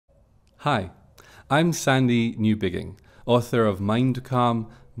Hi, I'm Sandy Newbigging, author of Mind Calm,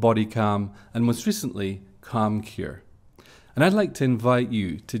 Body Calm, and most recently, Calm Cure. And I'd like to invite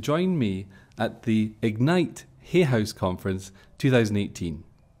you to join me at the Ignite Hay House Conference 2018.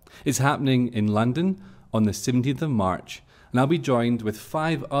 It's happening in London on the 17th of March, and I'll be joined with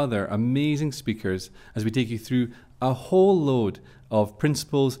 5 other amazing speakers as we take you through a whole load of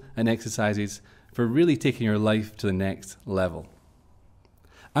principles and exercises for really taking your life to the next level.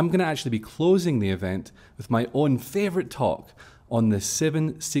 I'm going to actually be closing the event with my own favourite talk on the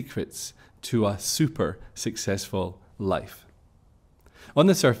 7 secrets to a super successful life. On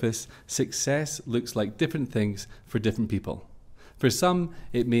the surface, success looks like different things for different people. For some,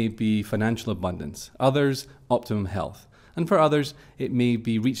 it may be financial abundance, others, optimum health, and for others, it may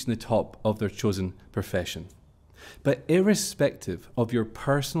be reaching the top of their chosen profession. But irrespective of your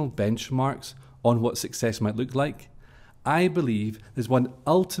personal benchmarks on what success might look like, I believe there's one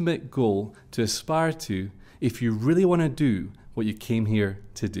ultimate goal to aspire to if you really want to do what you came here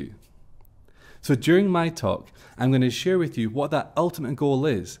to do. So during my talk, I'm going to share with you what that ultimate goal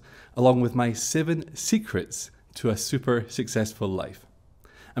is, along with my 7 secrets to a super successful life.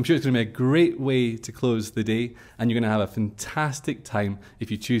 I'm sure it's going to be a great way to close the day, and you're going to have a fantastic time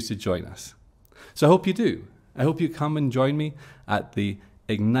if you choose to join us. So I hope you do. I hope you come and join me at the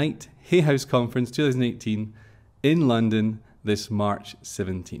Ignite Hay House Conference 2018 in London this March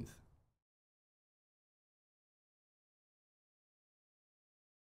 17th.